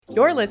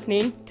You're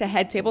listening to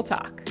Head Table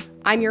Talk.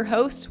 I'm your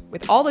host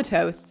with all the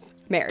toasts,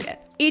 Meredith.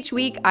 Each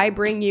week, I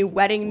bring you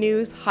wedding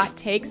news, hot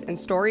takes, and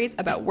stories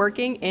about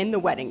working in the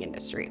wedding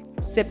industry.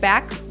 Sit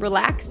back,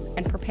 relax,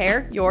 and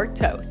prepare your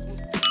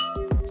toasts.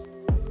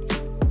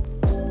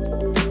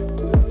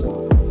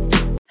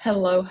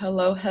 Hello,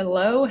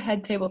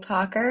 Head Table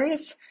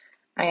Talkers.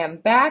 I am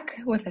back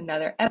with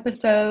another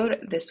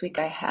episode. This week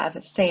I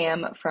have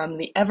Sam from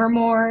the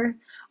Evermore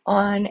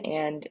on,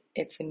 and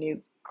it's a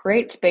new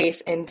great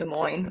space in Des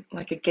Moines,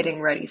 like a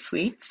getting ready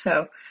suite.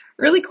 So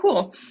really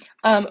cool.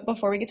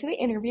 Before we get to the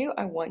interview,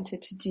 I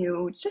wanted to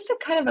do just a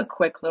kind of a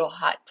quick little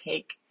hot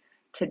take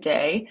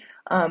today.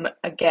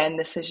 Again,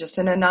 this is just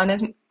an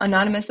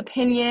anonymous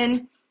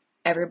opinion.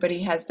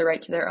 Everybody has the right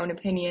to their own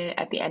opinion.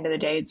 At the end of the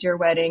day, it's your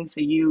wedding,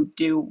 so you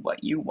do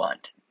what you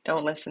want.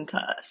 Don't listen to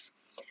us.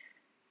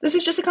 This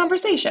is just a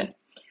conversation.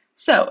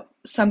 So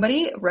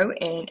somebody wrote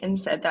in and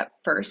said that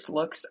first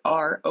looks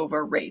are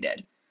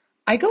overrated.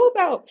 I go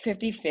about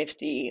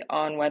 50-50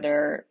 on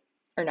whether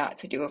or not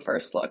to do a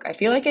first look. I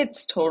feel like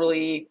it's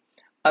totally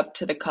up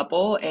to the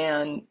couple,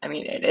 and I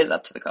mean, it is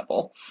up to the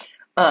couple,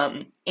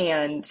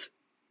 and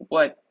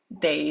what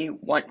they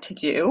want to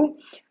do.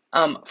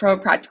 From a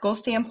practical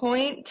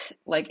standpoint,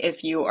 like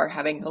if you are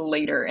having a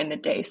later in the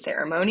day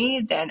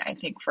ceremony, then I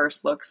think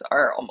first looks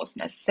are almost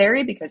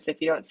necessary, because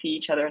if you don't see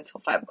each other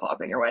until 5 o'clock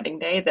on your wedding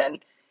day, then,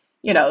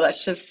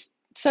 that's just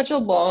such a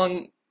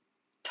long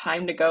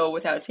time to go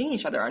without seeing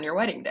each other on your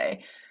wedding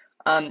day.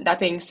 That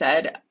being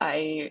said,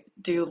 I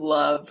do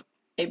love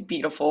a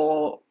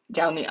beautiful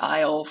down the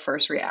aisle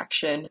first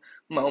reaction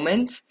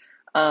moment.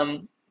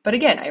 But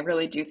again, I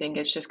really do think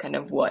it's just kind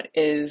of what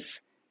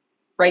is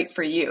right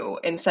for you.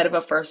 Instead of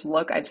a first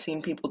look, I've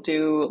seen people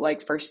do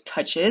like first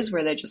touches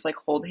where they just like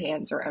hold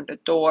hands around a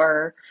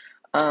door,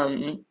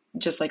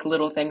 just like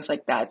little things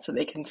like that, so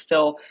they can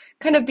still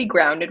kind of be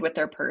grounded with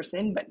their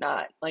person, but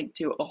not like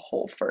do a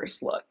whole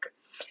first look.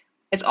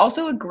 It's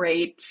also a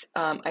great,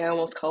 I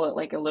almost call it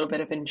like a little bit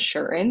of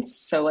insurance.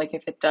 So like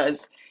if it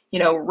does,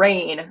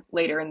 rain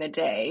later in the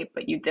day,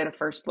 but you did a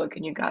first look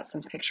and you got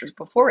some pictures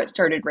before it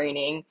started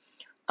raining,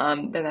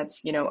 then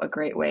that's, a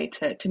great way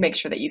to make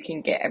sure that you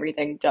can get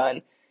everything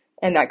done.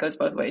 And that goes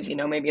both ways.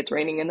 Maybe it's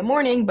raining in the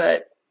morning,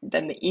 but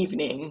then the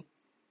evening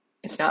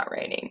it's not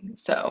raining.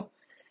 So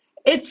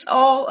it's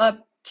all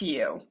up to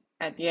you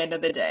at the end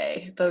of the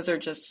day. Those are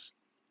just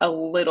a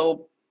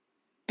little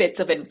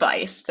bits of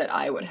advice that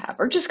I would have,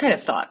 or just kind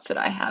of thoughts that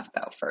I have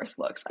about first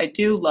looks. I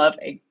do love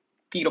a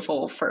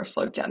beautiful first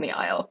look down the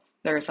aisle.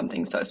 There is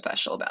something so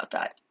special about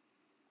that.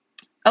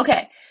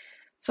 Okay,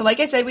 so like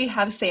I said, we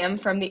have Sam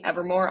from the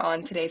Evermore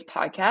on today's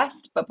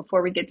podcast, but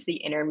before we get to the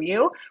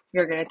interview, we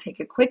are going to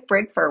take a quick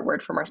break for a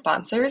word from our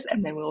sponsors,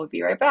 and then we will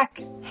be right back.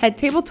 Head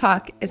Table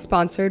Talk is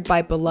sponsored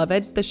by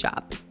Beloved the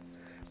Shop.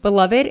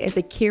 Beloved is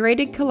a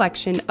curated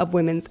collection of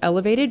women's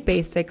elevated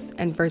basics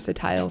and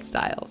versatile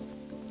styles.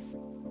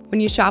 When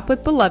you shop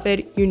with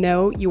Beloved, you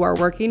know you are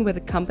working with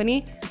a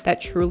company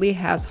that truly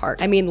has heart.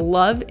 I mean,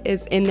 love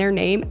is in their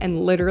name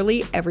and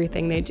literally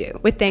everything they do.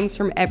 With things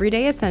from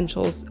everyday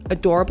essentials,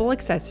 adorable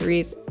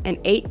accessories, and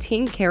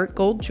 18-karat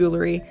gold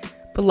jewelry,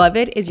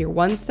 Beloved is your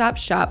one-stop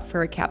shop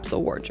for a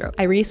capsule wardrobe.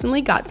 I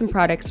recently got some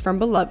products from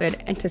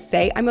Beloved, and to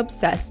say I'm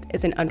obsessed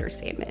is an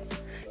understatement.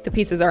 The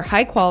pieces are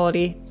high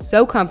quality,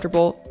 so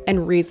comfortable,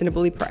 and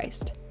reasonably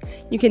priced.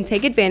 You can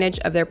take advantage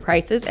of their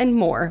prices and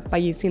more by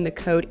using the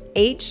code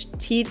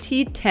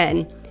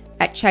HTT10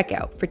 at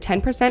checkout for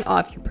 10%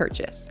 off your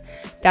purchase.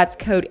 That's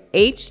code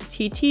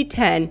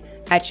HTT10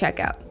 at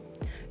checkout.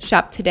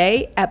 Shop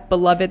today at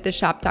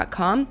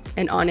belovedtheshop.com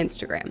and on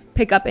Instagram.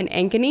 Pick up in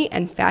Ankeny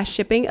and fast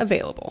shipping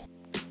available.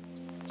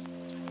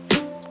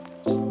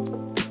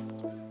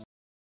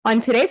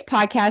 On today's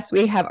podcast,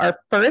 we have our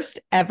first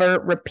ever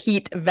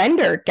repeat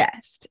vendor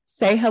guest.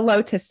 Say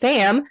hello to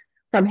Sam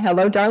from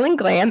Hello Darling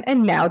Glam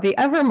and now the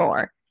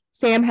Evermore.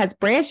 Sam has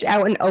branched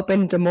out and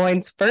opened Des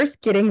Moines'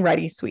 first Getting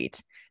Ready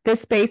suite. This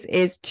space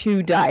is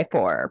to die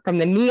for. From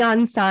the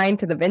neon sign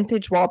to the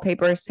vintage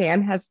wallpaper,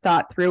 Sam has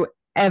thought through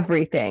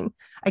everything.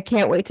 I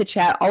can't wait to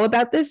chat all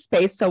about this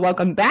space, so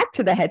welcome back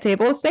to the Head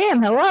Table.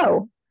 Sam,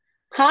 hello.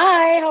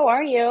 Hi, how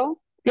are you?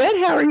 Good,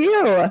 how are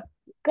you?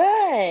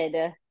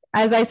 Good.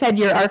 As I said,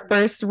 you're our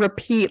first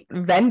repeat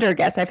vendor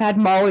guest. I've had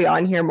Molly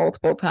on here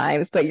multiple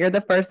times, but you're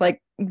the first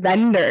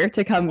vendor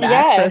to come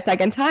back for a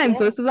second time.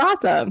 So this is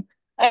awesome.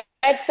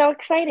 It's so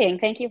exciting.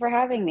 Thank you for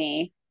having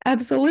me.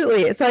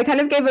 Absolutely. So I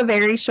kind of gave a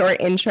very short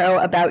intro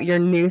about your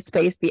new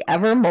space, the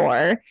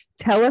Evermore.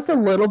 Tell us a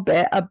little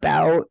bit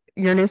about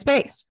your new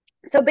space.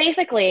 So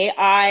basically,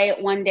 I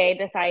one day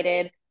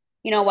decided,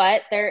 you know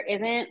what, there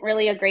isn't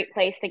really a great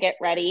place to get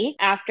ready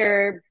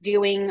after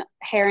doing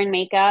hair and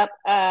makeup,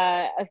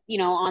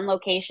 on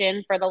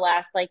location for the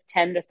last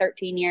 10 to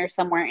 13 years,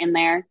 somewhere in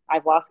there.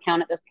 I've lost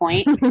count at this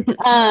point.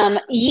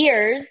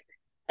 Years.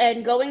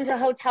 And going to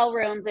hotel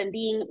rooms and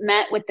being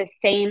met with the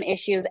same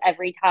issues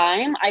every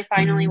time, I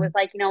finally was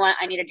like, you know what,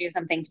 I need to do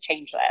something to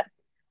change this.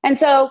 And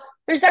so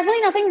there's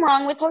definitely nothing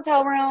wrong with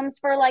hotel rooms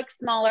for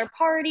smaller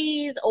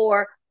parties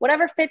or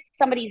whatever fits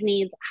somebody's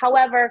needs.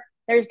 However,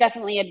 there's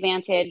definitely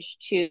advantage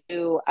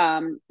to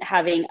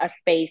having a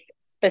space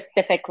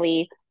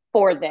specifically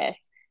for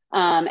this.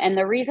 And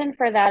the reason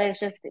for that is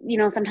just,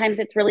 sometimes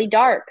it's really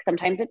dark,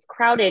 sometimes it's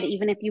crowded,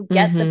 even if you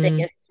get the Mm-hmm.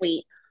 biggest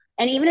suite.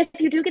 And even if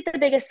you do get the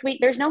biggest suite,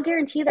 there's no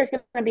guarantee there's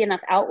going to be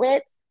enough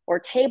outlets or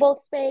table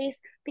space,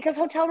 because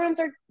hotel rooms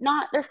are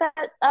not, they're set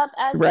up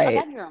as a Right.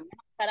 bedroom,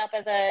 set up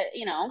as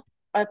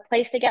a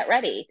place to get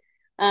ready.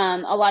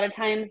 A lot of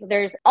times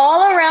there's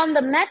all around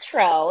the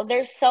metro,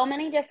 there's so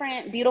many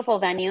different beautiful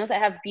venues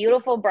that have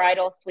beautiful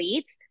bridal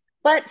suites.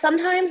 But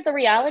sometimes the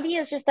reality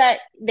is just that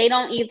they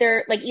don't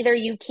either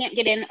you can't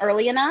get in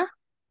early enough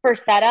for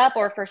setup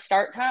or for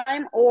start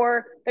time,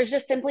 or there's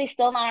just simply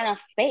still not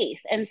enough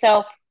space. And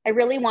so I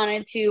really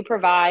wanted to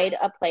provide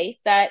a place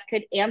that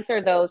could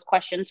answer those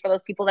questions for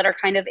those people that are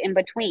kind of in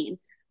between.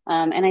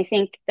 And I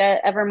think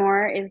that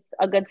Evermore is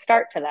a good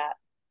start to that.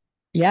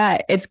 Yeah,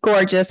 it's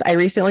gorgeous. I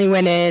recently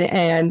went in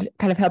and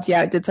kind of helped you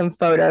out, did some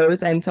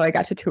photos, and so I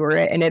got to tour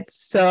it, and it's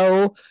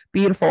so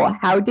beautiful.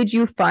 How did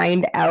you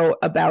find out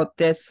about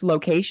this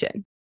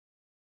location?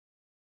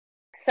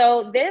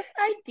 So this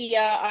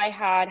idea I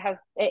had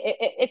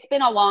it's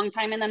been a long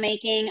time in the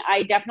making.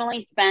 I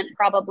definitely spent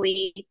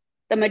probably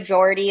the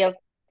majority of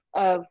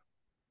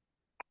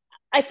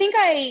I think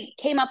I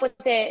came up with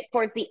it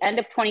towards the end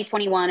of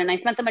 2021, and I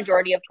spent the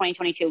majority of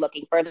 2022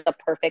 looking for the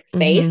perfect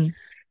space. Mm-hmm.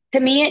 To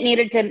me, it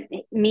needed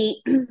to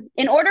meet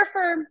in order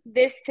for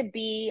this to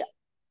be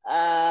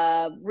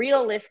a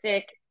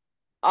realistic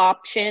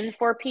option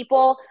for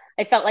people.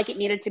 I felt like it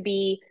needed to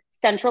be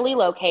centrally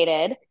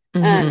located.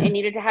 It Mm-hmm.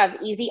 needed to have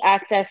easy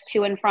access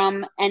to and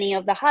from any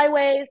of the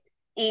highways,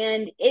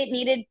 and it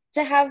needed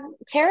to have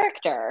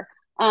character.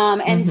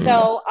 And Mm-hmm.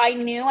 so I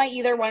knew I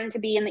either wanted to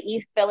be in the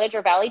East Village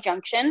or Valley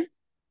Junction.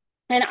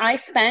 And I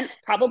spent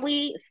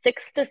probably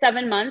 6 to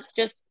 7 months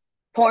just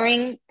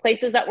touring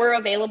places that were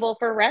available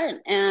for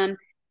rent. And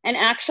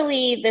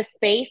actually, the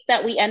space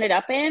that we ended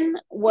up in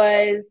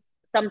was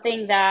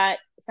something that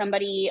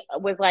somebody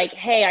was like,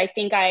 "Hey, I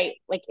think I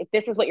like if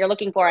this is what you're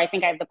looking for, I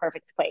think I have the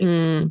perfect place."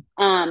 Mm,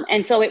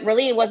 And so it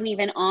really wasn't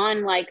even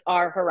on like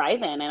our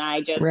horizon.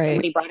 And right.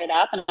 somebody brought it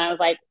up, and I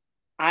was like,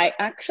 I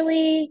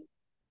actually,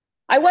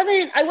 I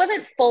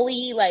wasn't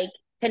fully like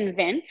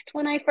convinced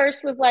when I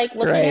first was like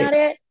looking Right. at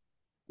it.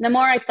 The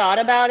more I thought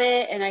about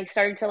it and I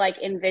started to like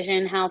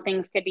envision how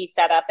things could be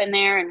set up in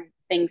there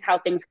and how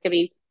things could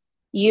be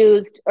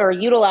used or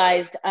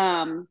utilized,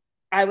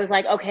 I was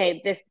like,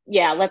 okay,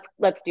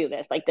 let's do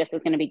this. Like this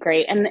is going to be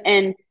great.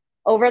 And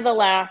over the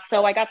last,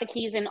 so I got the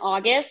keys in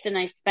August, and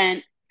I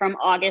spent from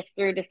August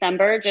through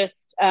December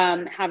just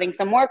having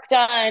some work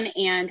done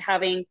and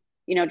having,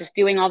 just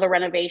doing all the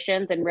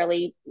renovations and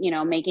really,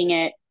 making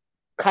it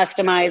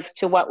customized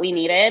to what we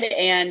needed.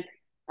 And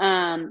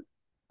um,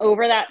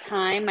 over that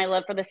time, my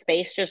love for the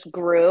space just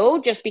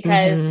grew, just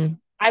because Mm-hmm.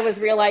 I was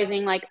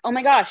realizing, like, oh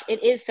my gosh,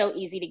 it is so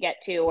easy to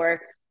get to,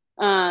 or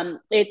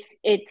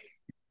it's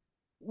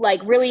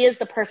like really is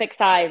the perfect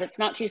size. It's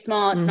not too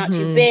small, it's not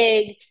too Mm-hmm.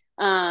 big.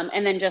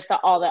 And then just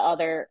all the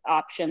other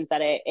options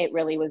that it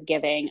really was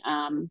giving.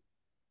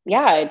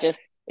 Yeah, it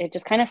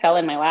just kind of fell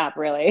in my lap,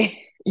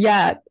 really.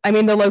 Yeah, I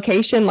mean the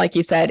location, like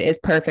you said, is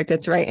perfect.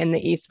 It's right in the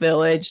East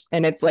Village,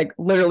 and it's like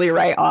literally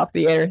right off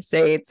the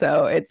interstate,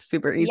 so it's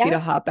super easy to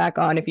Yep. hop back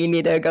on if you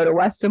need to go to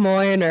West Des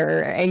Moines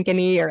or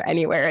Ankeny or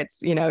anywhere.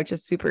 It's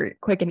just super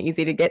quick and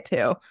easy to get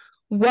to.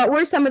 What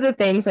were some of the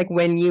things like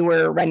when you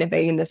were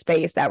renovating the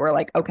space that were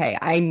like, okay,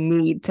 I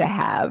need to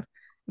have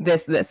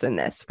this, and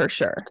this for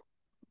sure?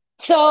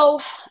 So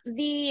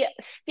the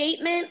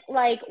statement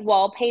like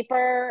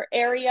wallpaper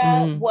area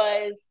Mm.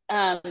 was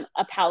a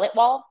palette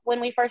wall when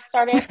we first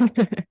started.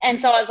 And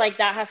so I was like,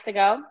 that has to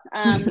go.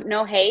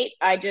 No hate.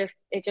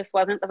 It just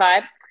wasn't the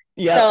vibe.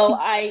 Yep. So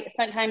I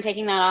spent time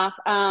taking that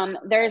off.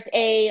 There's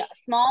a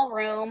small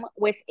room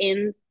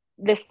within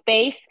the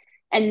space,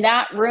 and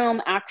that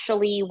room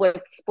actually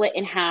was split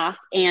in half.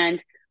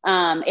 And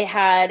it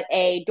had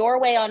a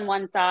doorway on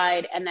one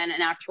side and then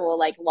an actual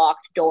like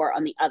locked door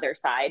on the other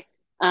side.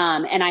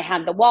 And I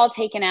had the wall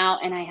taken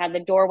out and I had the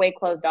doorway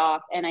closed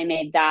off, and I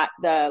made that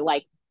the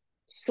like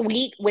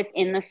suite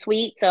within the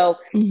suite. So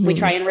we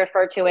try Mm-hmm. and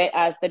refer to it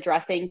as the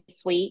dressing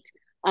suite.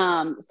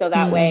 So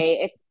that Mm.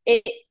 way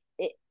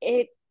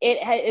it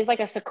is like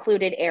a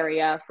secluded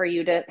area for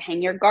you to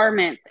hang your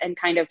garments and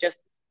kind of just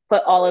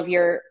put all of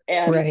your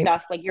Right.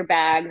 stuff, like your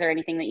bags or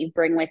anything that you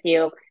bring with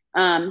you.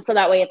 So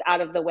that way it's out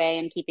of the way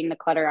and keeping the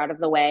clutter out of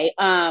the way.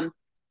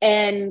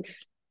 And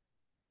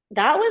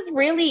that was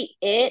really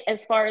it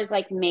as far as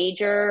like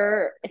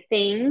major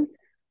things.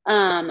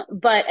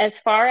 But as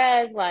far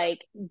as like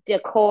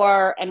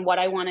decor and what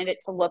I wanted it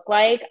to look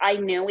like, I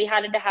knew we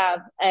had to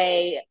have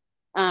a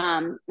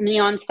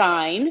neon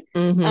sign,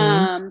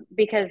 Mm-hmm.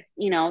 because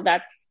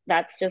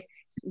that's just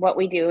what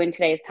we do in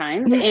today's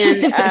times.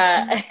 And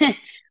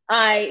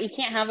I you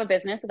can't have a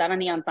business without a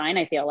neon sign,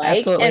 I feel like.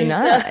 Absolutely And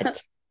so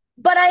not.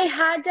 but I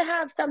had to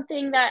have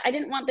something that I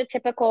didn't want the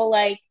typical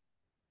like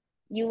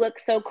you look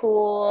so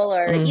cool,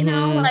 or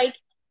Mm-hmm. like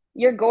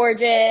you're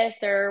gorgeous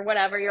or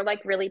whatever, you're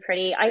like really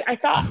pretty. I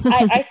thought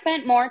I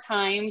spent more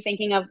time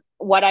thinking of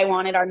what I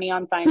wanted our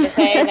neon sign to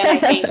say than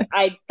I think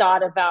I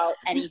thought about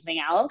anything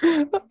else.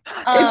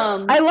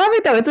 I love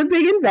it though. It's a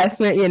big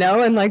investment,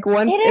 and like It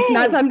once it's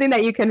not is. something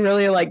that you can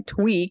really like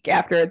tweak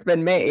after it's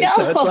been made.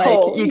 So it's like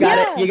No. you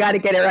Yeah. got to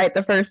get it right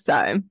the first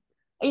time.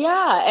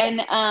 Yeah.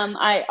 And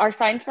I our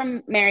signs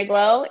from Mary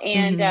Glow,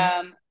 and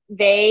Hmm.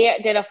 they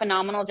did a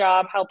phenomenal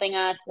job helping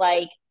us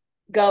like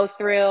go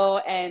through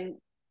and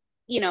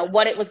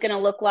what it was going to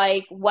look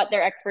like, what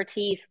their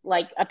expertise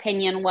like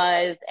opinion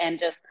was, and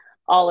just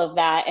all of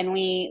that. And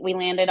we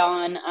landed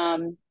on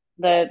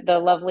the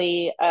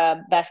lovely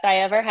best I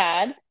ever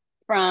had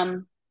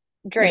from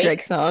The Drake.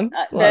 Drake song.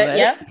 Love The it.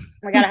 Yep,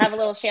 we got to have a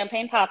little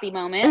champagne poppy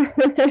moment.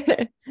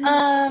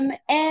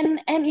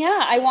 And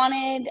yeah,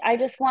 I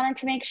just wanted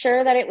to make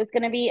sure that it was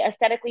going to be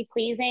aesthetically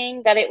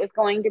pleasing, that it was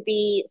going to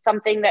be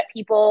something that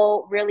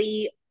people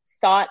really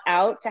sought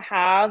out to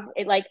have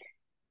it, like,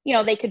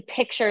 they could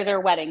picture their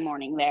wedding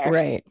morning there.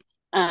 Right.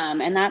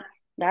 And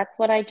that's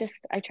what I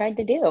tried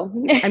to do.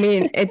 I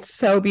mean, it's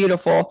so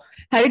beautiful.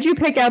 How did you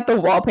pick out the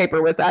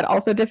wallpaper? Was that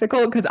also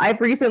difficult? Because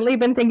I've recently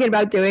been thinking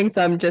about doing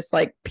some just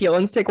like peel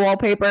and stick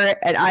wallpaper,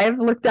 and I've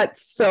looked at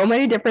so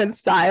many different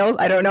styles.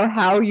 I don't know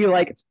how you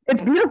like,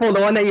 it's beautiful,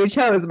 the one that you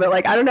chose, but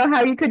like, I don't know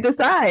how you could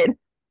decide.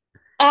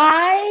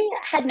 I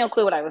had no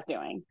clue what I was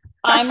doing.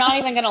 I'm not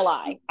even gonna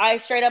lie. I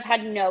straight up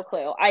had no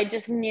clue. I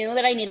just knew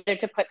that I needed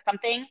to put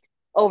something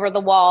over the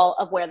wall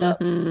of where the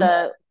Hmm.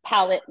 the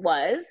palette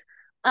was.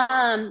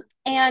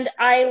 And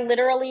I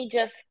literally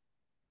just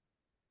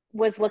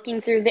was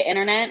looking through the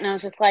internet, and I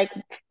was just like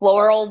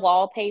floral Mm,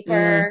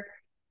 wallpaper.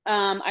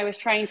 I was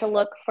trying to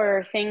look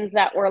for things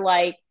that were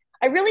like,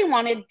 I really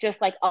wanted just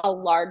like a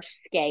large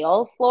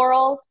scale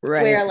floral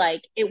right. where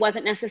like it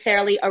wasn't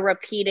necessarily a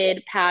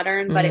repeated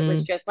pattern, but it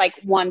was Mm, just like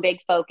one big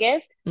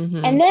focus.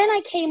 And hmm. then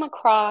I came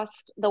across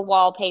the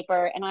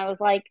wallpaper and I was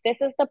like, this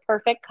is the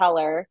perfect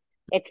color.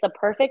 It's the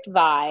perfect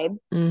vibe.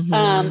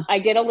 Hmm. I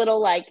did a little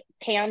like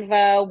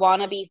Canva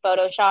wannabe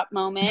Photoshop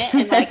moment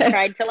and like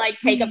tried to like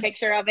take a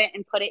picture of it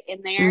and put it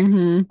in there.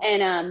 Hmm.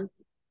 And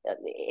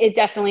it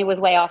definitely was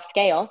way off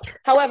scale.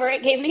 However,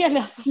 it gave me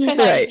enough of an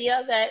Right.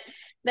 idea that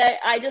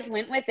I just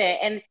went with it.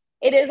 And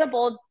it is a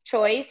bold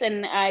choice.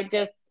 And I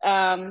just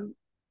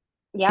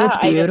yeah, It's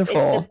I just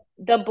it beautiful.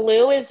 the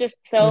blue is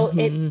just so,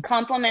 it Hmm.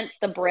 complements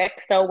the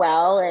brick so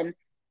well, and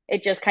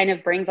it just kind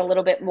of brings a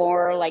little bit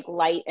more like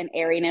light and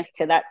airiness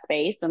to that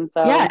space. And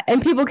Yeah, so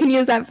and people can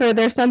use that for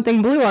their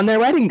something blue on their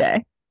wedding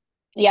day.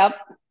 yep.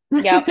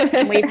 Yep.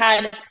 We've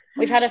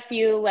had a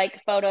few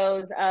like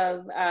photos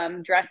of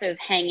dresses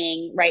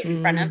hanging right in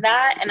front of Mm,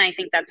 that, and I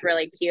think that's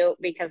really cute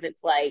because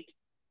it's like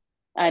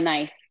a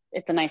nice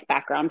it's a nice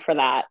background for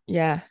that.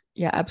 yeah,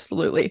 yeah,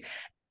 absolutely.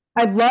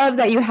 I love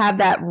that you have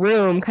that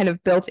room kind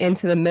of built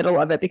into the middle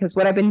of it because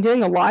what I've been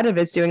doing a lot of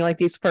is doing like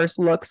these first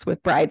looks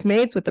with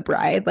bridesmaids with the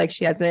bride. Like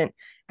she hasn't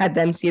had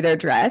them see their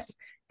dress.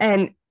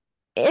 And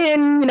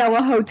in,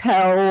 a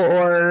hotel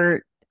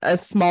or a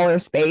smaller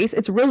space,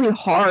 it's really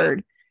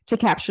hard to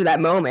capture that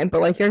moment.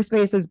 But like your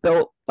space is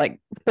built like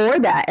for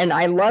that. And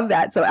I love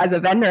that. So as a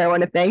vendor, I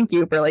want to thank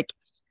you for like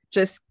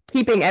just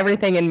keeping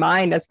everything in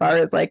mind as far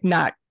as like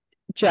not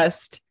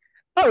just,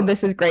 oh,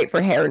 this is great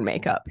for hair and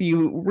makeup.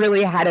 You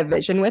really had a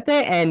vision with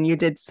it and you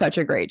did such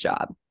a great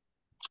job.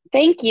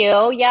 Thank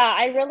you. Yeah,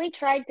 I really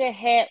tried to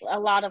hit a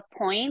lot of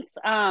points.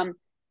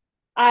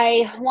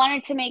 I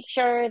wanted to make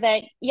sure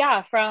that,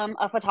 yeah, from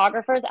a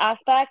photographer's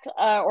aspect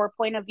or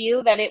point of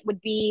view, that it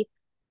would be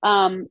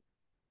um,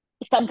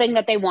 something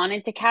that they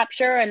wanted to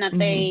capture and that Mm-hmm.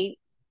 they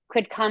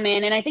could come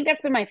in. And I think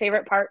that's been my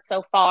favorite part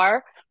so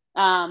far,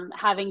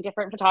 having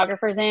different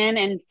photographers in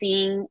and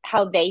seeing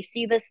how they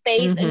see the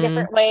space in Mm-hmm.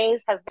 different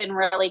ways has been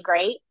really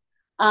great.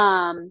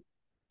 Um,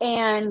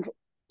 and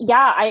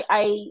yeah,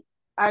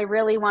 I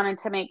really wanted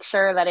to make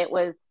sure that it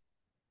was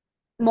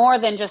more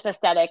than just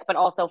aesthetic, but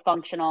also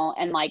functional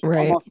and like Right.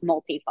 almost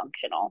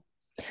multifunctional.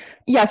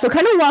 Yeah, so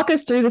kind of walk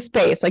us through the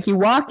space. Like you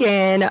walk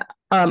in,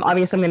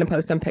 obviously I'm going to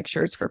post some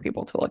pictures for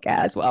people to look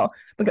at as well.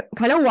 But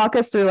kind of walk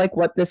us through like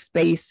what this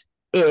space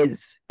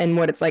is and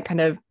what it's like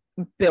kind of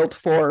built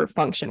for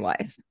function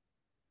wise.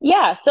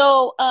 Yeah,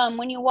 so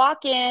when you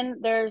walk in,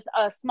 there's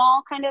a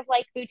small kind of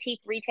like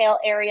boutique retail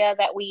area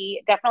that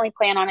we definitely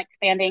plan on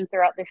expanding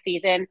throughout the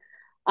season.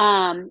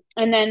 And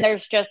then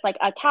there's just like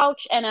a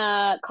couch and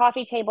a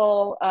coffee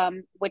table,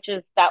 which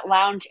is that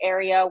lounge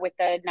area with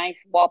the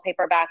nice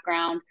wallpaper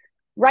background.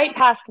 Right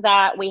past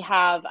that, we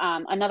have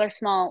another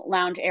small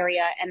lounge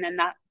area, and then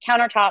that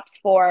countertops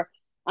for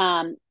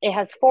it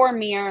has four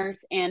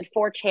mirrors and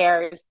four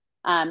chairs.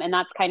 And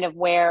that's kind of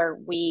where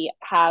we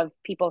have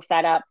people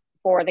set up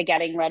for the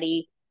getting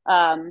ready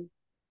um,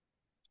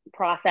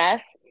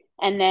 process.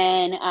 And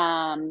then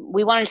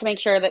we wanted to make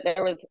sure that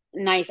there was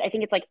nice, I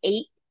think it's like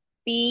 8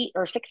 feet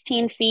or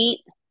 16 feet,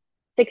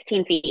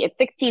 16 feet. It's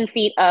 16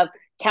 feet of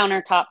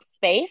countertop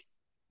space,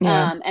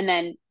 Yeah, and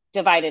then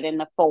divided in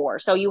the four.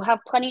 So you have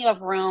plenty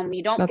of room.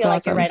 You don't that's feel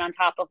like you're right awesome. on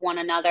top of one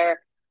another.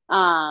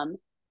 Um,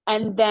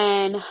 and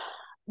then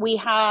we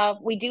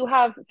do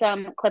have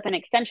some clip-in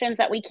extensions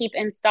that we keep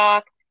in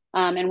stock.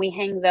 And we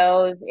hang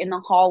those in the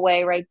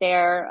hallway right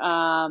there.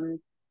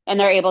 And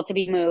they're able to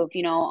be moved,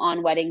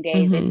 on wedding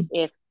days Hmm.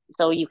 if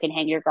so you can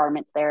hang your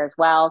garments there as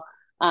well.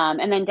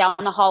 And then down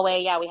the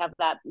hallway, yeah, we have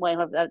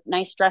a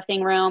nice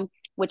dressing room,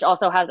 which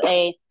also has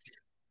a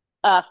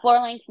floor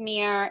length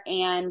mirror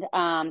and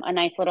a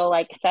nice little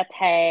like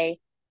settee.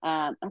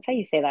 That's how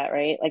you say that,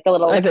 right? Like the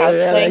little couch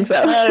I think thing.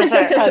 so.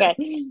 Sure.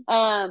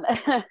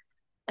 Okay.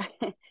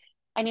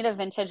 I need a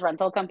vintage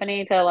rental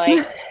company to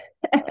like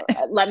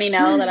let me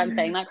know that I'm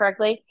saying that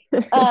correctly.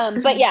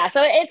 But yeah,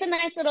 so it's a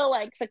nice little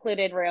like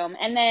secluded room,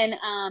 and then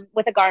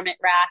with a garment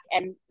rack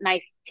and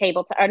nice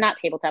or not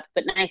tabletops,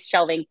 but nice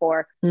shelving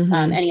for Hmm.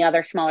 any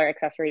other smaller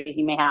accessories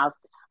you may have.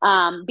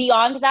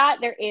 Beyond that,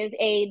 there is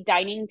a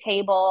dining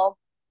table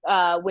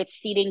with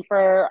seating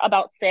for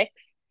about six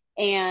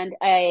and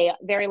a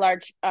very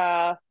large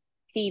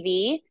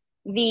TV.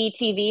 The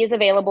TV is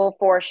available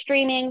for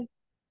streaming.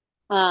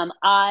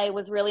 I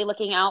was really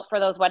looking out for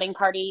those wedding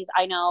parties.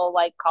 I know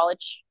like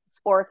college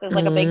sports is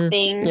like a big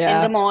thing in Des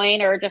Yeah.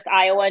 Moines or just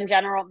Iowa in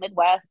general,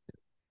 Midwest.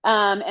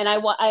 And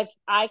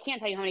I can't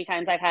tell you how many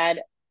times I've had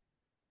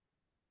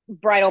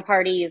bridal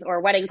parties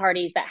or wedding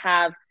parties that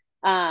have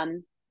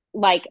um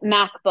like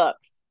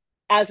MacBooks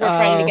as we're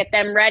trying to Oh, get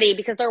them ready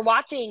because they're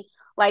watching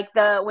like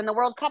the when the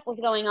World Cup was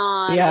going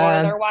on or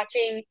yeah. they're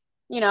watching,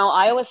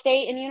 Iowa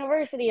State and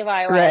University of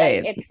Iowa.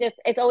 Like Right.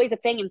 it's always a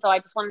thing. And so I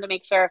just wanted to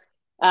make sure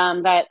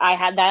that I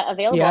had that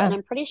available. And Yeah.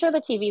 I'm pretty sure the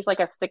TV is like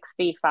a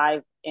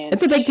 65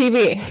 It's a big inch.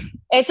 TV.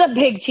 It's a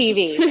big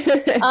TV.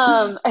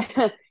 Um,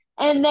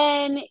 and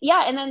then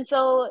yeah, and then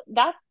so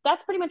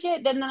that's pretty much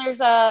it. Then there's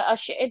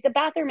the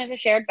bathroom is a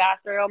shared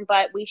bathroom,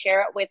 but we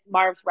share it with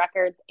Marv's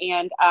Records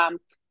and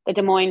the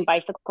Des Moines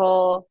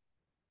Bicycle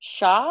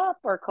Shop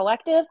or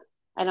Collective.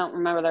 I don't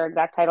remember their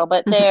exact title,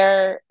 but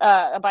they're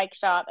a bike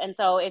shop, and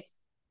so it's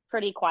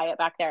pretty quiet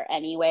back there,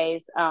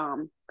 anyways.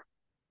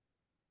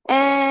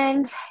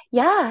 And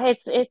yeah,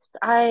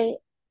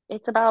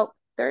 it's about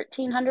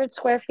 1,300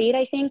 square feet,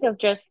 I think, of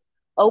just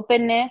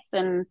openness.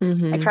 And I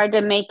Hmm. tried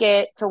to make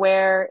it to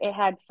where it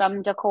had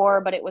some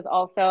decor, but it was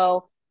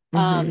also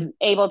Hmm.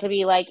 able to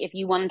be like if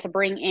you wanted to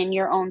bring in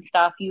your own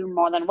stuff, you're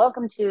more than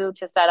welcome to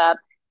set up.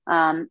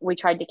 We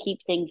tried to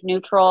keep things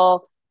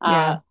neutral,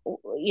 Yeah.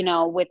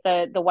 with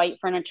the white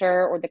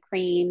furniture or the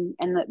cream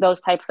and those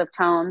types of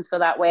tones, so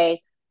that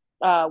way,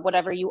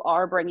 whatever you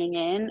are bringing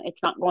in,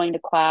 it's not going to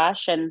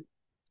clash and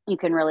you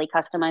can really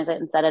customize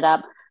it and set it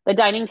up. The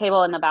dining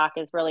table in the back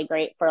is really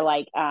great for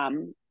like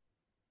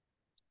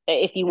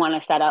if you want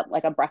to set up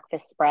like a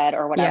breakfast spread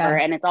or whatever.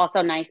 Yeah. And it's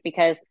also nice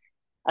because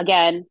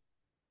again,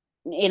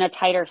 in a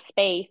tighter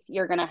space,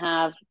 you're going to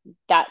have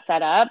that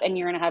set up and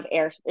you're going to have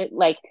air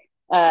like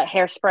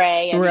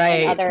hairspray and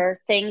Right. other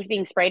things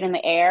being sprayed in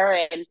the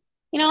air. And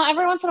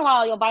every once in a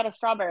while you'll bite a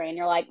strawberry and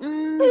you're like,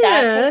 that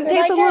Yeah, it tasted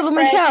tastes like a little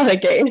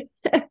hairspray.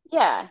 metallic.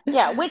 Yeah,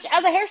 yeah. Which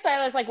as a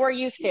hairstylist, like we're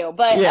used to,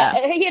 but Yeah.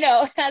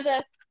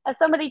 as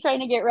somebody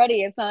trying to get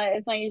ready, it's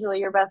not usually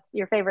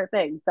your favorite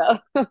thing. So,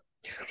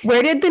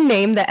 Where did the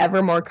name the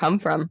Evermore come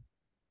from?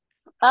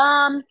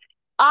 um,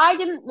 I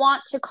didn't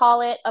want to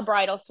call it a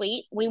bridal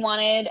suite. We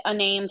wanted a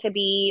name to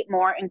be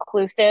more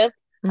inclusive.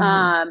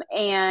 Hmm.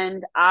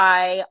 And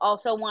I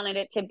also wanted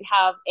it to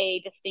have a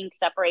distinct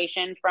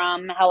separation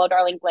from Hello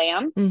Darling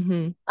Glam.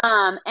 Hmm.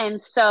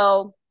 And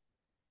so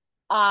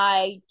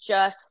I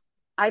just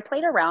I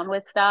played around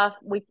with stuff.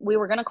 We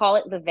were gonna call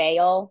it the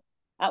Veil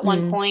at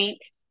one Mm.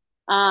 point.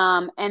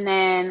 And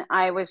then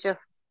I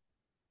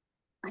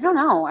don't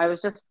know, I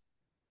was just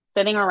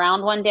sitting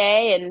around one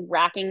day and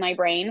racking my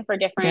brain for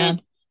Yeah.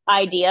 different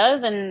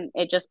ideas and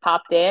it just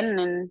popped in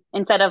and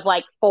instead of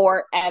like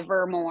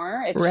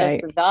forevermore, it's just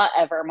Right. the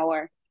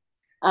Evermore.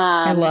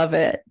 I Um, love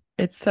it.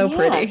 It's so yeah,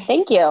 pretty.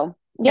 thank you.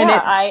 Yeah, And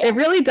I it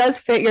really does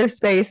fit your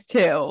space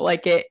too.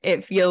 Like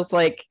it feels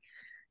like,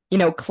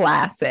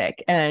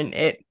 classic, and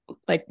it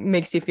like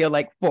makes you feel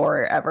like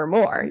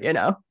forevermore.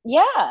 yeah,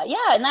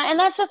 and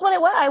that's just what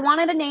it was. I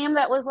wanted a name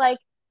that was like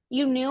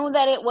you knew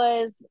that it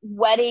was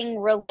wedding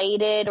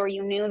related or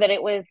you knew that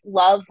it was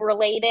love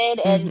related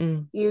and Hmm.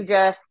 you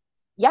just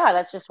yeah,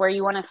 that's just where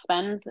you want to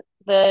spend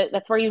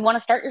that's where you want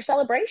to start your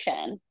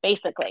celebration,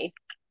 basically.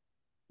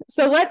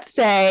 So let's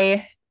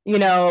say,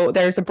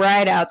 there's a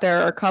bride out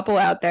there or a couple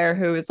out there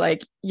who is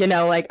like,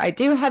 like I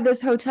do have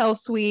this hotel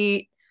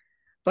suite,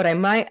 but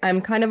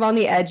I'm kind of on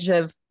the edge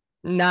of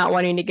not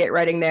wanting to get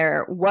ready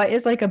there. What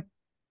is like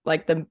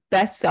the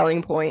best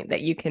selling point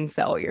that you can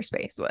sell your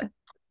space with?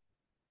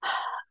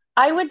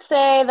 I would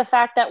say the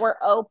fact that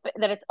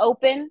it's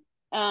open,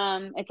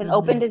 it's an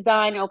open Hmm.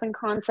 design, open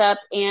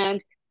concept,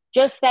 and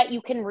just that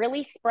you can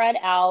really spread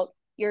out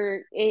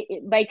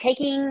by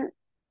taking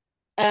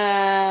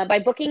by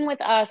booking with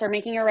us or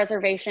making a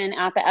reservation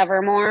at the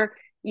Evermore,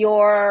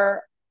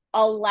 you're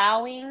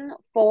allowing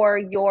for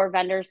your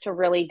vendors to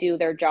really do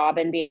their job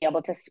and be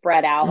able to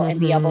spread out and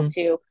be able Hmm.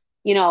 to,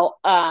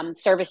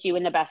 service you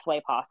in the best way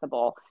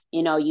possible.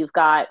 You've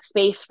got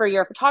space for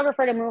your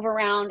photographer to move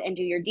around and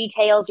do your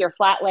details, your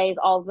flat lays,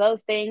 all of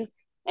those things.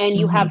 And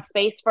you Hmm. have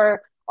space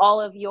for all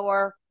of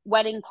your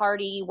wedding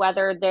party,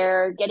 whether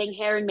they're getting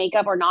hair and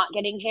makeup or not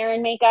getting hair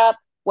and makeup,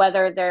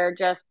 whether they're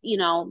just,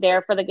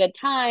 there for the good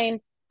time.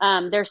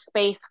 There's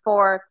space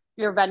for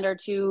your vendor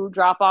to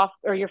drop off,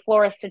 or your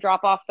florist to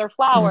drop off their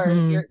flowers.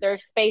 Mm-hmm.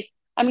 There's space.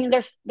 I mean,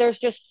 there's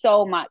just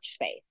so much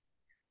space.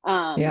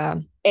 Um, Yeah.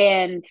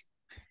 and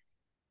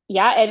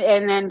yeah,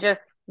 and then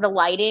just the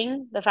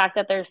lighting, the fact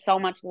that there's so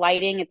much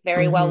lighting, it's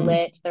very well Mm-hmm.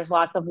 lit. There's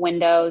lots of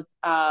windows,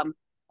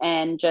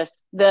 and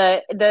just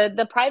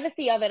the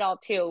privacy of it all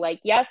too. Like,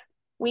 yes,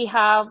 we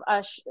have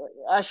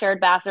a shared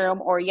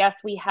bathroom, or yes,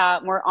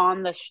 we're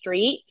on the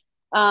street.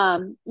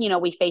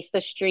 We face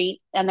the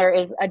street, and there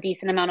is a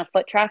decent amount of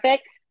foot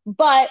traffic,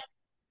 but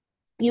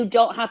you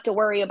don't have to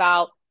worry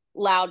about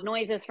loud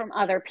noises from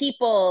other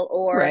people,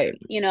 or Right.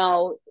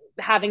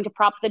 having to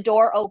prop the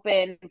door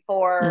open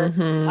for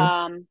Mm-hmm.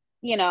 um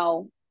you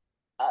know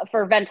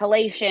for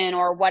ventilation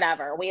or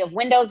whatever. We have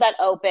windows that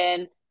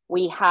open.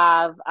 We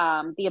have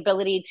the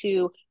ability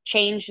to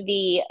change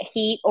the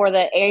heat or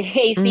the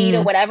AC to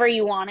Mm-hmm. whatever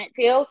you want it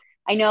to.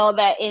 I know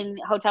that in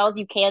hotels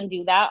you can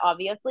do that,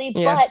 obviously,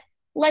 Yeah. but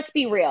let's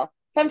be real.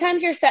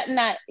 Sometimes you're setting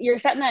that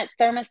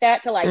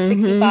thermostat to like Mm-hmm.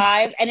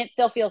 65 and it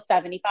still feels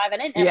 75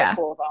 and it never Yeah.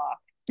 cools off.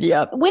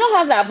 Yep. We don't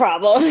have that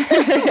problem.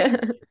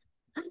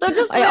 So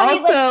just I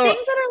really like also,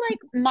 things that are like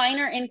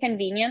minor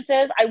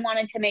inconveniences, I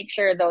wanted to make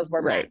sure those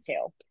were met right.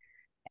 too.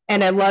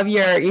 And I love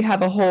you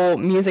have a whole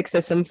music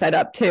system set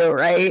up too,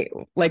 right?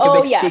 Like a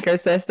Oh big speaker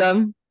yes.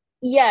 system.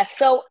 Yes.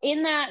 So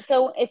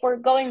if we're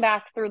going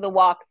back through the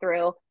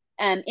walkthrough,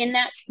 in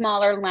that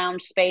smaller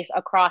lounge space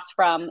across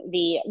from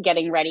the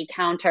getting ready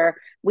counter,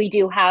 we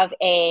do have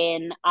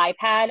an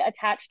iPad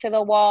attached to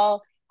the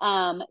wall,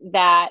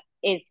 that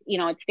is,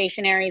 it's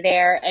stationary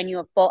there and you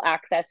have full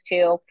access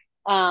to.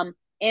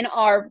 In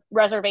our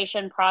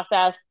reservation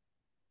process,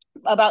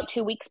 about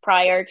 2 weeks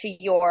prior to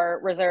your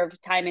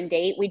reserved time and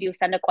date, we do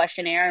send a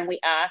questionnaire and we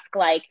ask,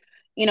 like,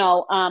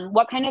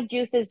 what kind of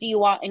juices do you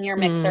want in your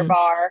mixer Mm,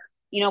 bar?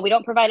 We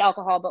don't provide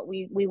alcohol, but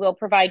we will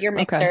provide your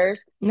okay.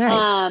 mixers.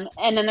 Nice.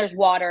 And then there's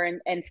water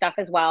and stuff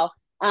as well.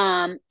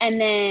 And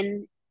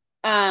then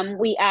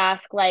we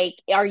ask, like,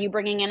 are you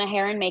bringing in a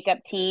hair and makeup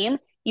team?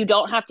 You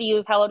don't have to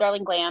use Hello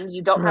Darling Glam.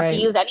 You don't have to Right.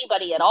 use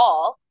anybody at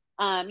all.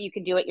 You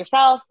can do it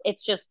yourself.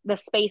 It's just the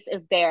space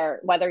is there,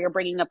 whether you're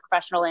bringing a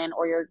professional in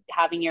or you're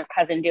having your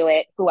cousin do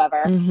it,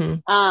 whoever.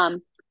 Mm-hmm.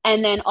 Um,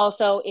 and then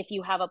also, if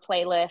you have a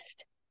playlist,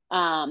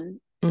 um,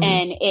 Mm-hmm.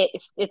 and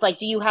it's like,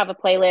 do you have a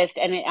playlist?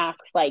 And it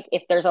asks like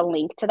if there's a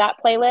link to that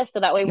playlist, so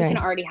that way we can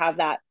Nice. already have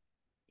that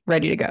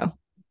Ready to go.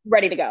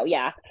 ready to go.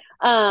 Yeah.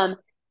 Um,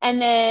 and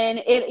then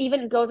it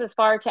even goes as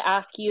far to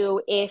ask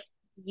you if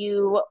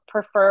you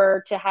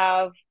prefer to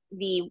have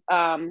the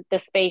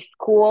space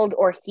cooled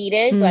or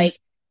heated. Mm,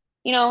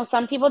 Like,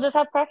 some people just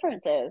have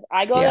preferences.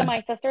 I go to yeah. my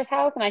sister's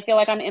house and I feel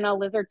like I'm in a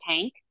lizard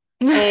tank,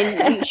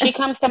 and she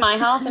comes to my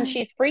house and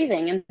she's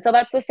freezing. And so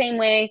that's the same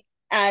way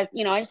as,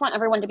 I just want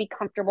everyone to be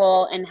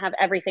comfortable and have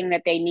everything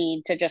that they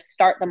need to just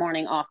start the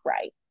morning off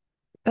right.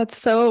 That's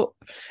so,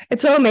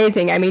 it's so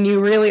amazing. I mean,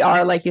 you really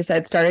are, like you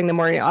said, starting the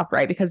morning off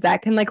right because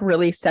that can like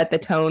really set the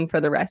tone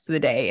for the rest of the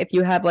day. If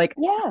you have like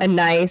Yeah. a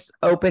nice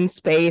open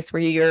space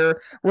where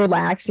you're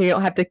relaxed and you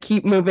don't have to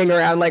keep moving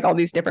around like all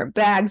these different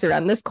bags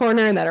around this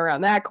corner and then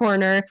around that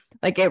corner,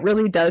 like it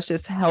really does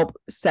just help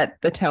set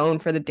the tone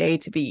for the day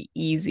to be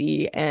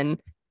easy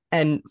and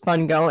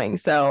fun going.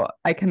 So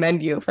I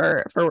commend you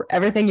for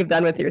everything you've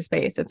done with your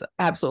space. It's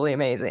absolutely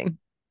amazing.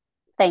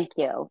 Thank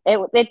you.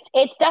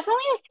 It's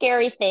definitely a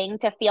scary thing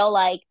to feel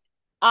like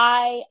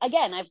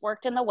I've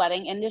worked in the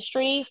wedding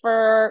industry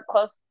for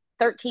close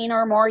 13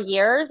 or more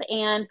years,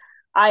 and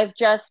I've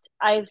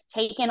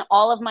taken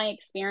all of my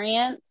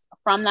experience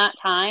from that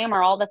time,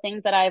 or all the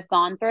things that I've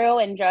gone through,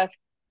 and just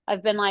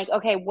I've been like,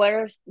 okay,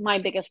 where's my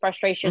biggest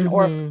frustration,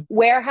 or Mm-hmm.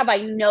 where have I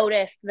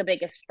noticed the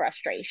biggest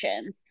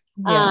frustrations?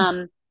 Yeah.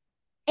 Um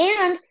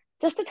and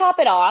just to top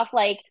it off,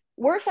 like,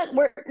 we're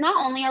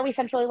not only are we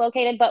centrally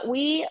located, but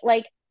we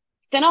like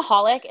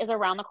Cinnaholic is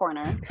around the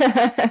corner.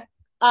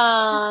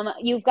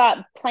 You've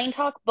got Plain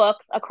Talk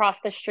Books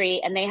across the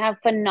street, and they have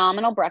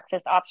phenomenal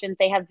breakfast options.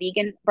 They have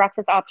vegan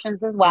breakfast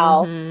options as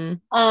well.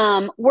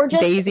 Mm-hmm.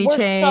 Daisy We're so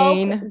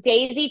chain.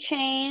 Daisy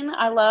Chain.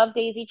 I love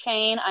Daisy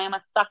Chain. I am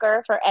a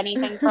sucker for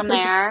anything from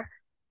there.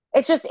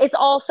 It's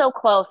all so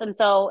close, and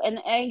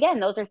again,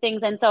 those are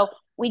things. And so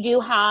we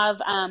do have,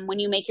 when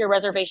you make your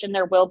reservation,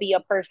 there will be a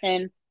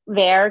person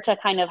there to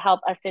kind of help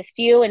assist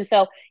you. And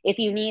so if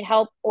you need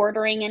help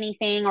ordering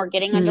anything or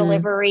getting a Mm,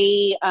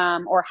 delivery,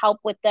 or help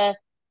with the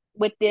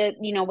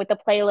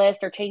playlist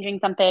or changing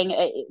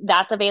something,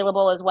 that's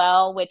available as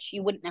well, which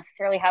you wouldn't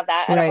necessarily have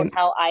that at a right.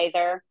 hotel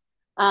either.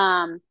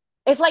 um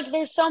it's like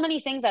there's so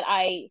many things that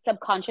I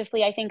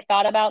subconsciously, I think,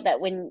 thought about,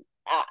 that when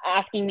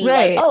asking me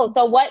like, Right. oh,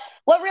 so what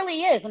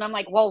really is, and I'm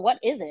like, well, what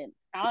isn't,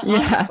 Yeah.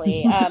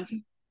 honestly.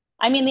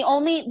 I mean,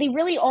 the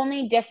really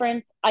only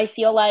difference, I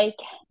feel like,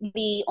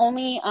 the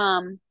only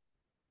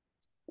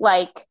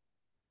like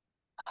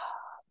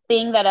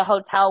thing that a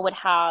hotel would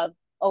have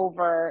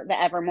over the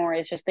Evermore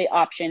is just the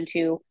option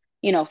to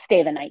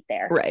stay the night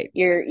there. Right.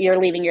 You're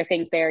leaving your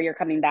things there, you're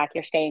coming back,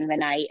 you're staying the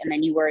night, and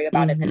then you worry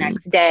about it the Hmm.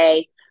 next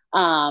day.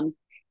 And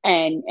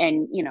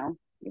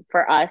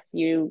for us,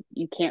 you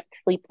can't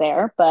sleep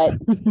there, but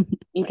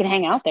you can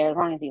hang out there as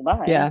long as you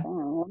Yeah.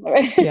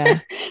 like. Yeah.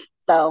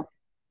 So,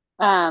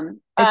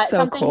 It's so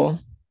something cool.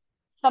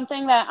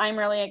 something that I'm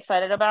really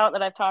excited about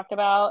that I've talked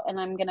about and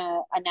I'm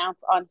gonna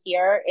announce on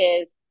here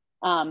is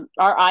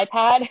our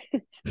iPad.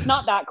 It's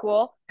not that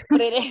cool,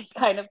 but it is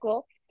kind of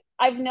cool.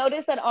 I've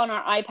noticed that on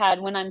our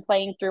iPad when I'm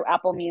playing through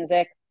Apple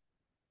Music,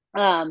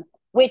 um,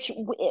 which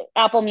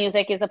Apple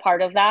Music is a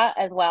part of that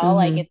as well.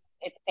 Like Hmm.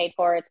 it's paid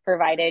for, it's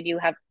provided. You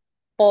have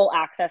full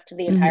access to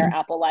the entire Hmm.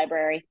 Apple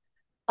library.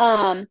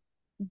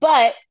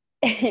 But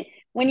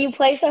when you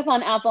play stuff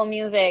on Apple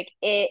Music,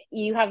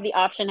 you have the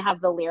option to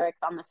have the lyrics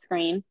on the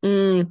screen.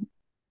 Mm.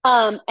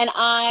 And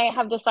I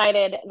have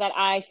decided that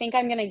I think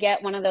I'm gonna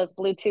get one of those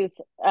Bluetooth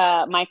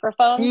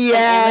microphones from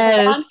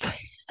Amazon, Yes.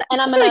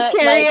 and I'm Like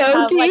gonna like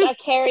have like karaoke. a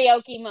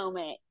karaoke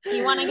moment.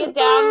 You want to get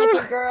down with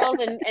your girls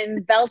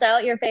and belt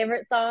out your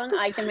favorite song?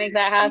 I can make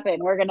that happen.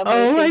 We're gonna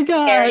Oh my Bluetooth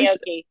some gosh.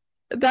 karaoke.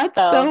 That's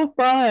So so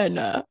fun.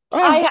 I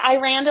Oh, I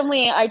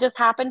randomly I just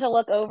happened to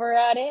look over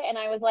at it and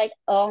I was like,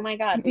 oh my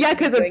God, we yeah, should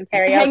be because it's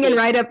doing hanging karaoke.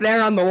 right up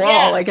there on the wall.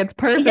 Yeah, Like it's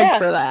perfect yeah,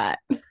 for that.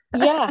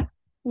 yeah,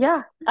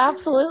 yeah,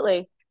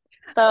 absolutely.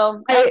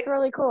 So I that's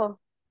really cool.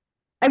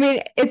 I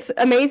mean, it's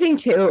amazing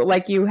too.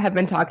 Like you have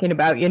been talking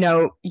about,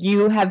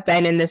 you have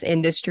been in this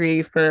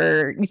industry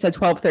for, you said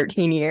 12,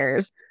 13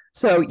 years.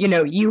 So,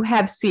 you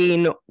have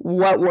seen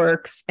what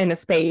works in a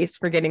space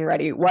for getting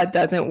ready, what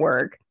doesn't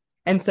work.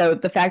 And so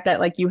the fact that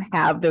like you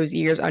have those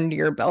years under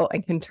your belt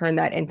and can turn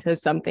that into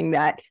something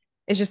that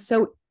is just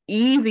so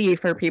easy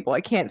for people.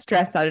 I can't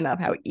stress that enough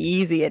how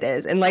easy it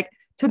is. And like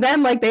to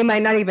them, like they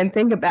might not even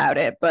think about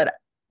it, but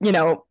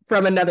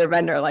from another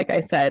vendor, like I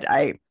said,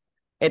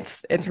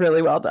 it's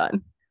really well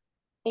done.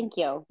 Thank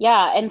you.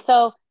 Yeah, and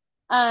so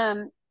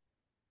um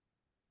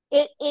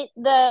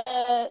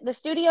the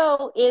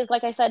studio is,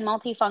 like I said,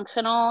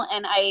 multifunctional,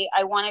 and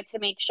I wanted to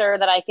make sure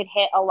that I could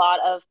hit a lot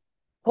of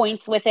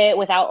points with it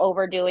without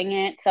overdoing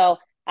it. So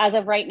as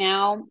of right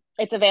now,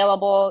 it's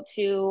available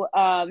to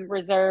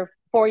reserve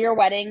for your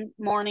wedding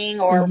morning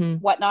or Hmm.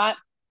 whatnot.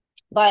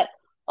 But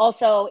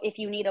also, if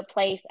you need a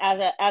place as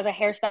a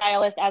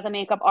hairstylist, as a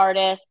makeup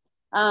artist,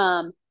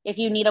 if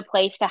you need a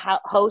place to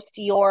host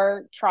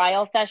your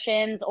trial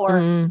sessions, or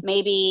Mm,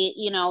 maybe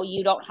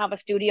you don't have a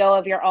studio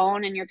of your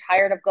own and you're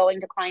tired of going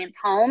to clients'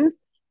 homes,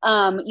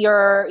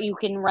 you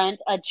can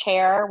rent a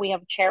chair. We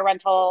have chair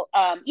rental,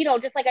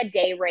 just like a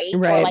day rate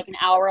or right. like an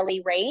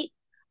hourly rate.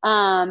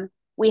 Um,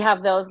 we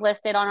have those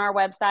listed on our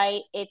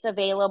website. It's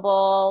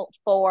available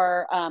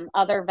for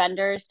other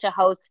vendors to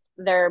host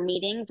their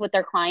meetings with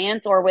their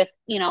clients or with,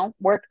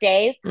 work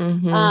days.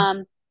 Hmm.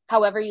 Um,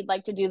 however you'd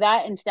like to do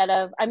that instead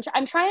of,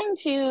 I'm trying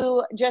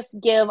to just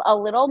give a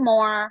little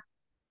more,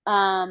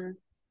 I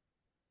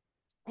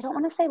don't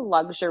want to say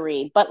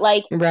luxury, but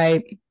like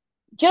Right.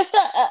 just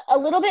a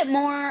little bit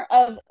more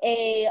of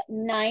a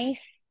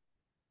nice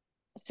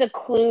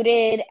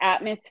secluded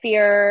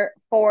atmosphere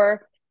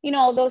for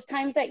those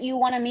times that you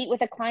want to meet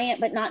with a client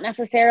but not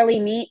necessarily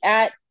meet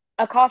at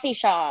a coffee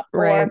shop,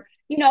 Right. or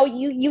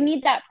you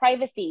need that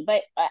privacy.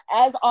 But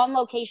as on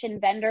location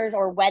vendors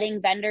or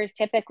wedding vendors,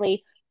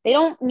 typically they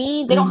don't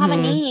have a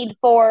Hmm. need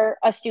for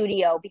a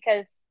studio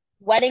because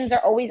weddings are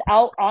always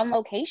out on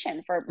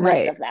location for most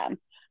Right. of them.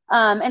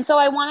 And so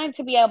I wanted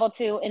to be able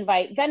to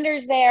invite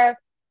vendors there,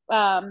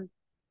 um,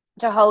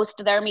 to host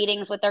their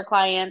meetings with their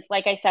clients.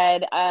 Like I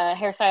said,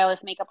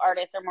 hairstylists, makeup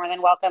artists are more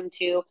than welcome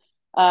to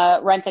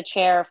rent a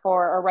chair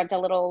for, or rent a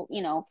little,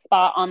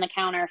 spot on the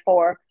counter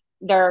for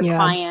their Yeah.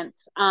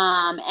 clients.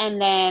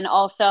 And then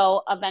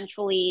also,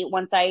 eventually,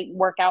 once I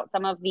work out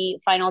some of the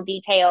final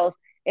details,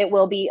 it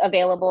will be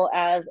available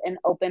as an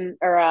open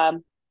or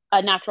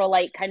a natural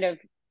light kind of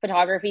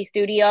photography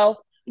studio.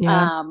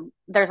 Yeah.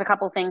 There's a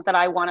couple things that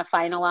I want to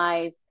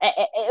finalize.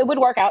 It would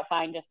work out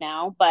fine just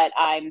now, but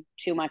I'm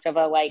too much of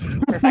a like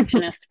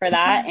perfectionist for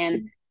that,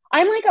 and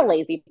I'm like a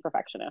lazy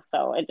perfectionist,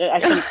 so I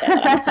shouldn't say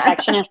that I'm a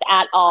perfectionist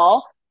at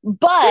all.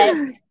 But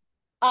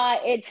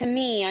it to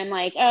me, I'm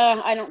like,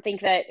 I don't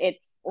think that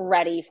it's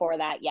ready for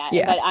that yet.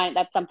 Yeah. But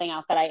that's something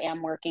else that I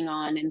am working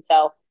on, and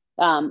so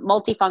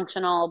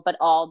multifunctional, but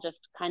all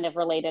just kind of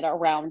related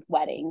around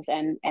weddings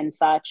and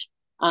such.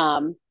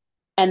 Um,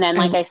 and then,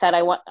 I like I said,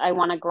 I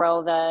want to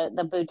grow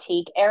the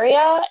boutique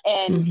area,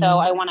 and so hmm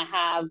I want to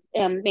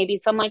have maybe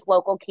some like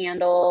local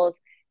candles,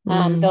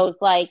 mm. those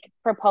like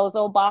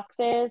proposal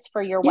boxes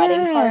for your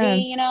wedding Yeah.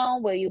 party.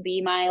 Will you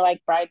be my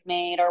like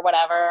bridesmaid or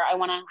whatever? I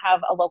want to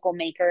have a local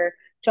maker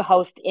to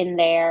host in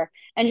there,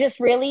 and just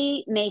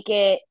really make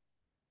it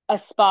a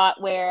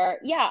spot where,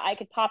 yeah, I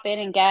could pop in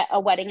and get a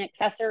wedding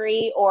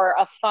accessory or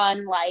a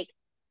fun like,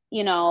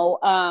 you know,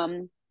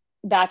 um,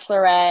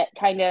 bachelorette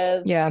kind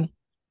of, Yeah.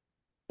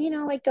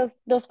 like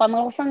those fun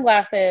little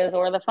sunglasses,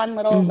 or the fun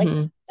little like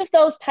Hmm. just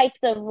those types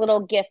of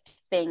little gift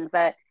things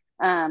that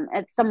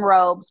and some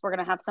robes. We're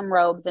gonna have some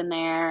robes in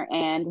there,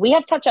 and we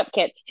have touch up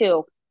kits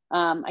too.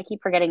 I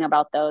keep forgetting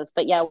about those,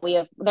 but yeah,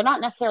 they're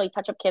not necessarily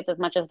touch-up kits as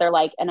much as they're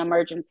like an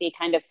emergency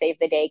kind of save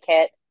the day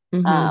kit.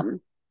 Mm-hmm.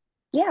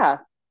 Yeah.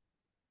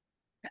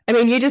 I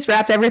mean, you just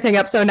wrapped everything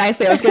up so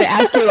nicely. I was going to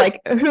ask you,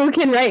 like, who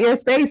can rent your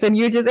space? And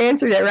you just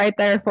answered it right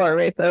there for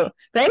me. So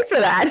thanks for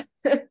that.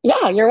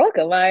 Yeah, you're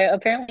welcome. I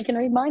apparently can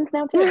read minds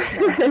now too.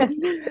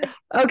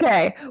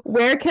 Okay.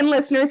 Where can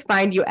listeners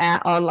find you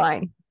at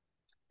online?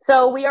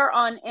 So we are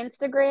on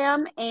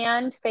Instagram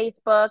and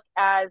Facebook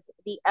as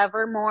the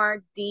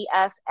Evermore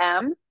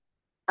DSM.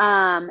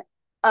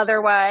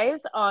 Otherwise,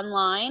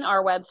 online,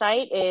 our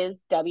website is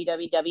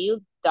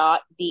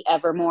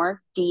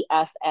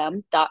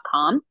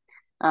www.theevermoredsm.com.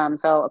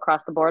 So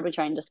across the board, we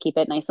try and just keep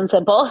it nice and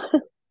simple.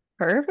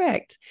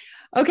 Perfect.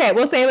 Okay.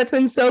 Well, Sam, it's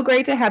been so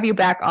great to have you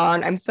back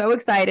on. I'm so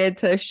excited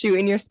to shoot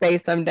in your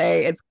space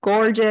someday. It's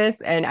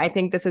gorgeous. And I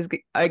think this is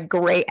a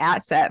great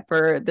asset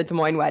for the Des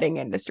Moines wedding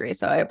industry.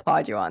 So I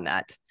applaud you on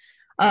that.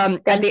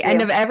 At the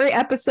end of every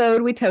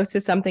episode, we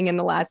toasted something in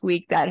the last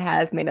week that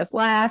has made us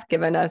laugh,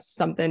 given us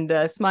something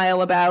to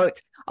smile about.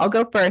 I'll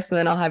go first and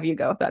then I'll have you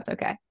go if that's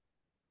okay.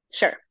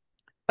 Sure.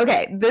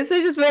 Okay, this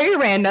is just very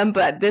random,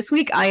 but this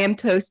week I am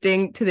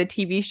toasting to the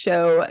TV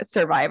show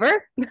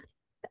Survivor.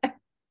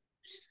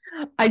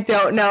 I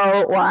don't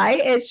know why.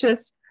 It's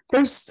just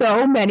there's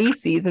so many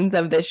seasons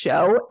of this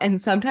show, and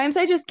sometimes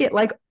I just get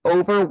like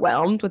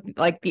overwhelmed with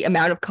like the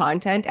amount of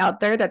content out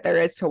there that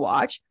there is to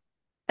watch.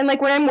 And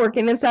like when I'm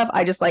working and stuff,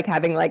 I just like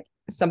having like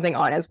something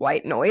on as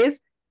white noise.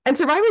 And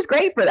Survivor's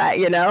great for that,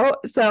 you know?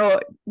 So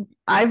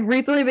I've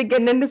recently been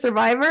getting into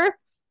Survivor.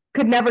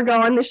 Could never go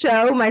on the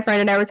show. My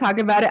friend and I were talking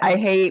about it. I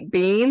hate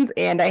beans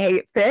and I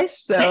hate fish,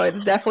 so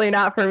it's definitely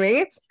not for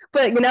me.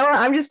 But you know what?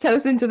 I'm just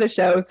toasting to the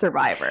show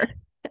Survivor.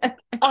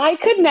 I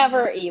could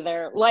never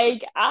either.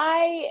 Like,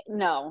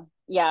 no.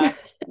 Yeah,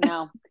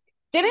 no.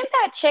 Didn't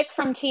that chick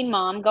from Teen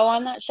Mom go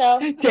on that show?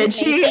 Did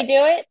she Macy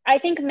do it? I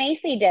think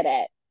Macy did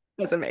it.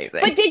 That's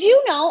amazing. But did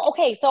you know?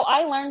 Okay, so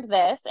I learned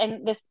this,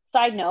 and this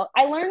side note,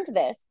 I learned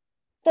this.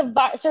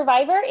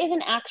 Survivor is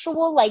an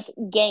actual like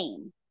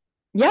game.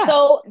 Yeah.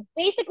 So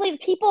basically,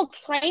 people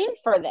train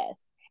for this,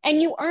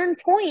 and you earn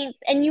points,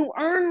 and you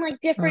earn like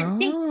different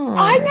things.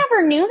 I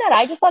never knew that.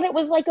 I just thought it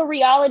was like a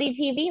reality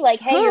TV.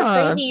 Like, hey, you're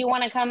crazy. You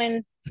want to come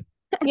and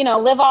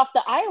live off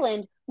the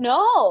island?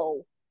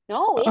 No,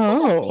 it's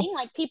a thing.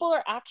 Like people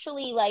are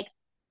actually like,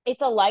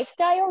 it's a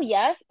lifestyle,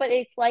 yes, but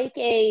it's like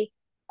a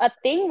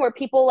thing where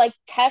people like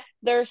test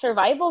their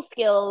survival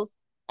skills,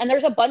 and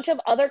there's a bunch of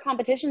other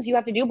competitions you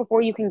have to do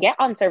before you can get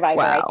on Survivor.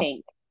 Wow. I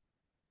think.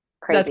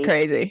 Crazy. That's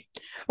crazy.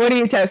 What are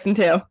you toasting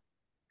to?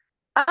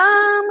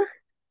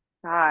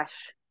 Gosh,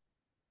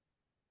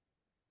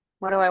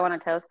 what do I want to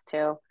toast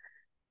to?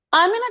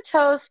 I'm gonna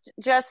toast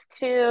just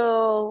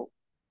to.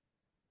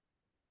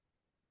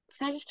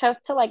 Can I just toast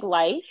to like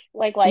life?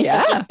 Like life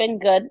has just been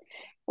good.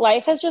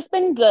 Life has just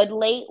been good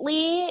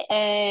lately,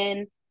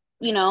 and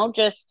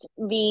just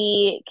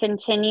the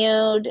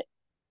continued.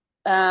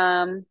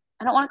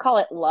 I don't want to call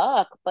it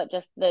luck, but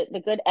just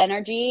the good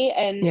energy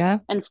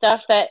and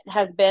stuff that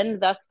has been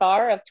thus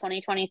far of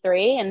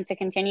 2023, and to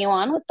continue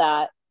on with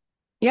that.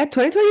 Yeah,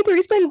 2023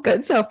 has been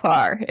good so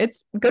far.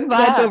 It's good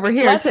vibes over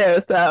here too.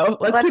 So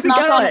let's keep it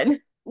going.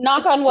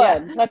 Knock on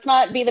wood. Yeah. Let's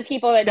not be the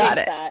people that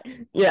jinx that.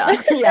 Yeah.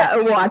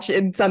 Watch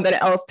something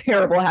else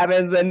terrible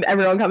happens and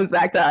everyone comes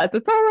back to us.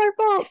 It's all our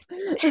fault.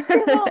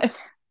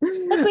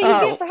 That's what you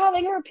get for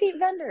having a repeat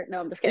vendor. No,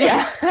 I'm just kidding.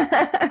 Yeah.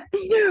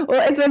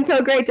 Well, it's been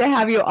so great to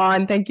have you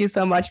on. Thank you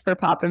so much for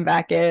popping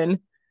back in.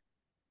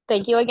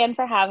 Thank you again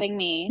for having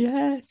me.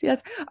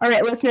 Yes. All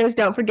right, listeners,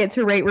 don't forget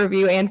to rate,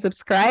 review, and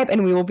subscribe,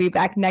 and we will be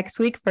back next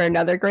week for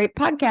another great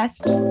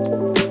podcast.